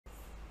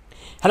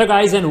Hello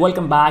guys and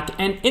welcome back,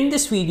 and in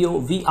this video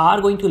we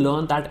are going to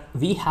learn that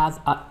we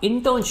have an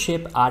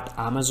internship at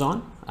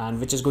Amazon and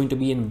which is going to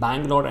be in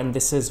Bangalore, and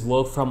this is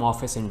work from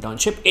office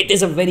internship. It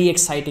is a very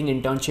exciting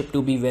internship,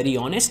 to be very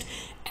honest,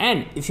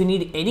 and if you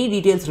need any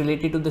details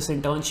related to this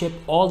internship,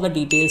 all the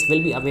details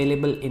will be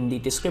available in the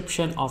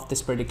description of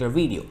this particular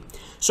video.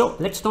 So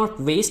let's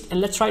not waste and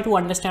let's try to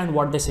understand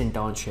what this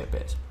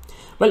internship is.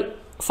 Well,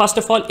 first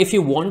of all, if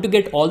you want to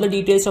get all the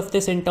details of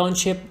this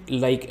internship,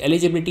 like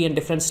eligibility and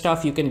different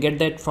stuff, you can get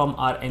that from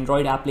our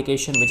Android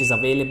application, which is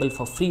available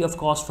for free of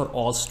cost for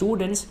all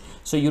students.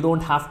 So you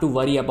don't have to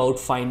worry about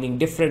finding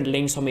different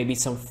links or maybe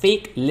some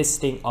fake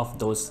listing of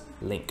those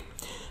links.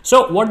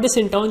 So what this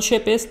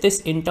internship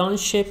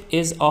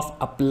is of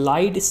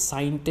applied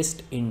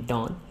scientist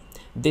intern.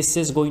 This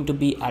is going to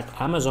be at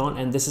Amazon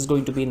and this is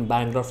going to be in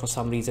Bangalore. For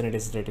some reason it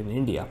is written in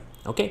India.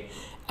 Okay,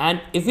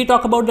 and if we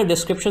talk about the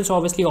description, so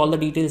obviously all the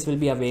details will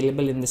be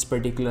available in this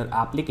particular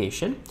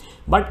application.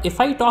 But if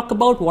I talk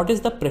about what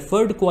is the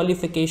preferred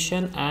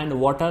qualification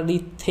and what are the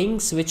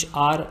things which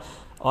are,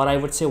 or I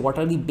would say what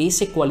are the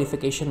basic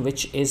qualification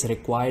which is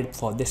required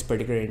for this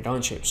particular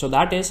internship. So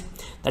that is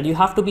that you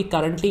have to be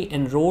currently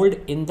enrolled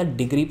in the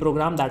degree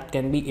program. That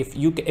can be if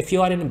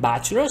you are in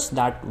bachelor's,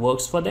 that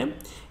works for them.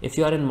 If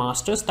you are in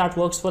master's, that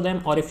works for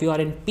them. Or if you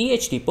are in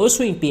PhD,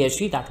 pursuing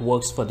PhD, that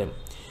works for them.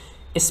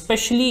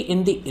 Especially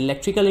in the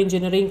electrical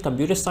engineering,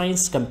 computer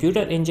science,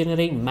 computer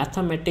engineering,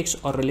 mathematics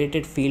or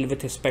related field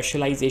with a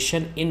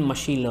specialization in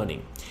machine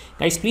learning.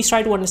 Guys, please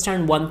try to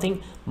understand one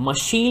thing.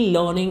 Machine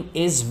learning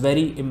is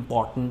very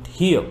important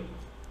here.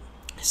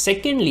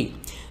 Secondly,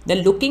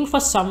 they're looking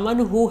for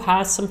someone who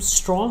has some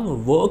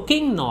strong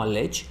working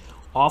knowledge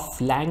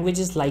of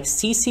languages like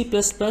C, C++,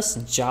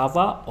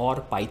 Java or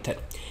Python.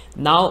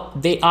 Now,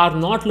 they are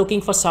not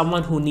looking for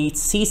someone who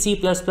needs C, C++,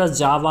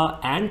 Java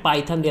and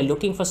Python. They're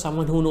looking for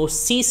someone who knows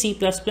C, C++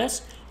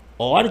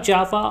 or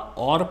Java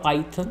or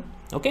Python.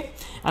 Okay,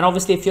 and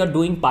obviously if you're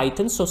doing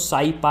Python, so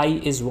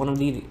SciPy is one of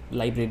the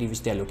library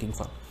which they're looking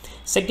for.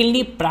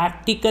 Secondly,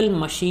 practical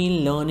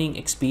machine learning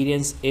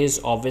experience is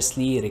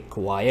obviously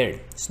required.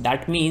 So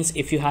that means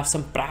if you have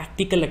some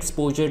practical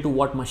exposure to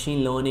what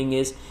machine learning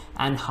is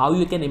and how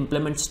you can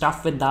implement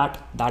stuff with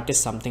that, that is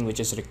something which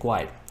is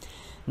required.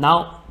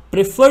 Now,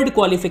 preferred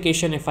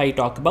qualification, if I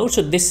talk about,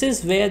 so this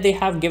is where they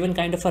have given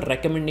kind of a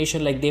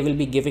recommendation, like they will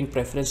be giving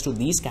preference to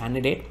these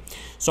candidates.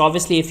 So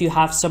obviously if you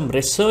have some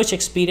research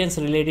experience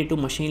related to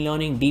machine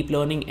learning, deep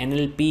learning,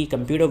 NLP,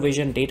 computer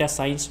vision, data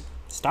science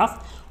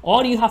stuff,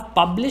 or you have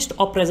published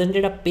or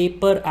presented a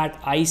paper at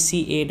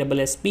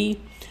ICASSP,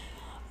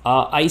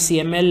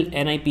 ICML,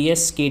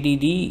 NIPS,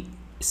 KDD,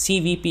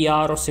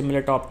 CVPR or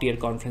similar top tier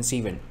conference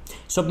event.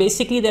 So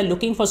basically they're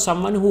looking for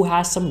someone who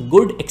has some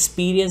good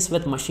experience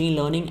with machine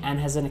learning and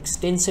has an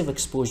extensive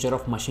exposure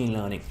of machine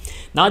learning.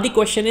 Now the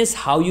question is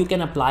how you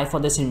can apply for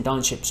this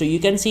internship. So you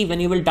can see when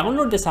you will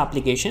download this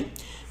application,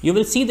 you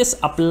will see this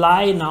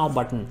apply now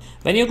button.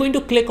 When you're going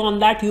to click on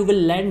that, you will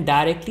land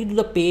directly to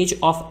the page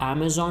of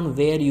Amazon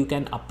where you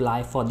can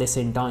apply for this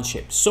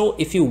internship. So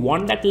if you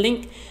want that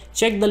link,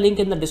 check the link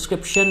in the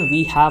description.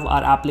 We have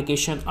our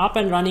application up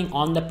and running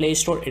on the Play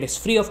Store. It is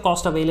free of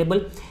cost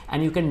available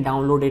and you can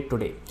download it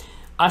today.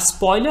 A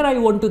spoiler I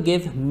want to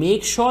give,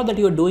 make sure that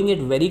you're doing it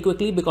very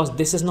quickly because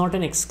this is not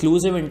an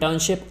exclusive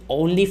internship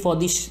only for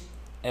the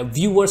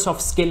viewers of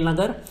Skill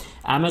Nagar.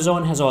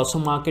 Amazon has also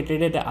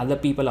marketed it, other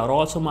people are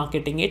also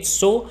marketing it.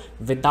 So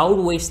without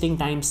wasting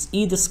time,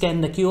 either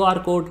scan the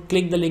QR code,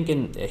 click the link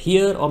in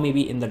here or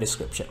maybe in the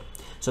description.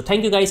 So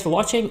thank you guys for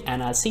watching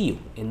and I'll see you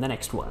in the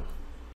next one.